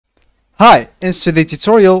Hi, in today's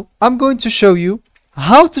tutorial, I'm going to show you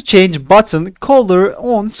how to change button color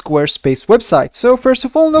on Squarespace website. So first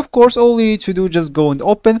of all, of course, all you need to do just go and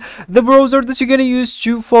open the browser that you're going to use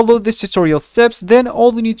to follow this tutorial steps. Then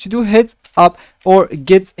all you need to do head up or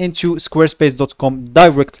get into squarespace.com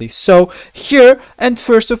directly. So here, and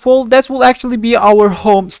first of all, that will actually be our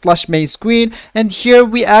home/main screen. And here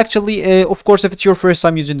we actually, of course, if it's your first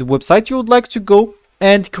time using the website, you would like to go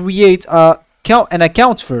and create an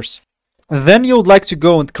account first. Then you would like to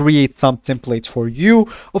go and create some templates for you,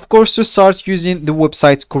 of course, to start using the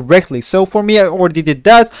website correctly. So for me, I already did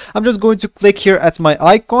that. I'm just going to click here at my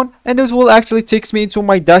icon, and it will actually takes me into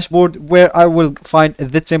my dashboard where I will find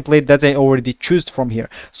the template that I already choose from here.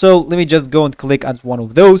 So let me just go and click at one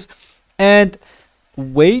of those and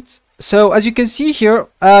wait. So as you can see here,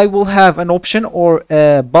 I will have an option or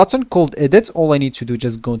a button called edit. All I need to do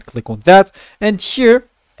just go and click on that, and here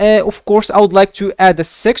of course, I would like to add a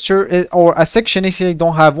sector or a section if you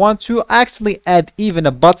don't have one to actually add even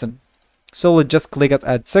a button. So let's just click at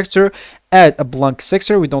add sector, add a blank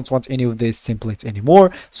sector. We don't want any of these templates anymore.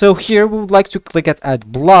 So here we would like to click at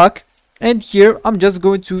add block, and here I'm just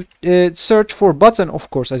going to search for button. Of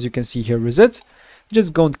course, as you can see, here is it.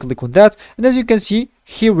 Just go and click on that, and as you can see,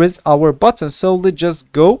 here is our button. So let's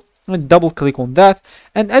just go and double click on that,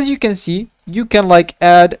 and as you can see, you can like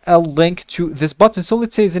add a link to this button. So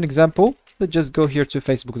let's say as an example, let's just go here to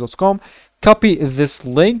facebook.com, copy this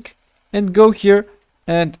link and go here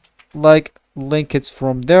and like link it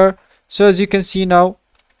from there. So as you can see now,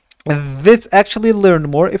 this actually learn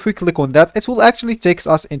more. If we click on that, it will actually take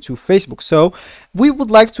us into Facebook. So we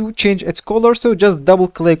would like to change its color, so just double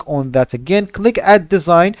click on that again, click add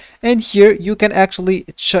design, and here you can actually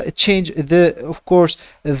change the, of course,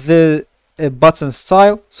 the button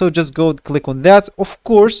style. So just go and click on that. Of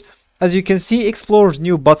course, as you can see, explores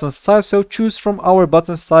new button styles, so choose from our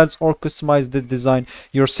button styles or customize the design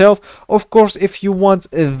yourself. Of course, if you want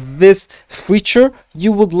this feature,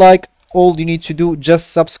 you would like, all you need to do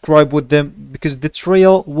just subscribe with them, because the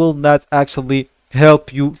tutorial will not actually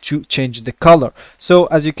help you to change the color. So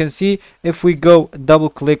as you can see, if we go double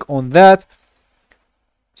click on that,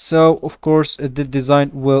 so of course the design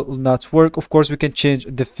will not work. Of course, we can change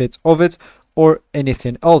the fit of it or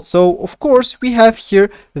anything else. So of course we have here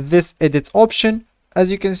this edit option. As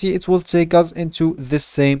you can see, it will take us into the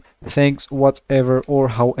same things, whatever or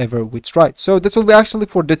however we tried. So that will be actually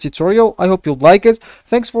for the tutorial. I hope you like it.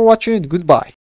 Thanks for watching and goodbye.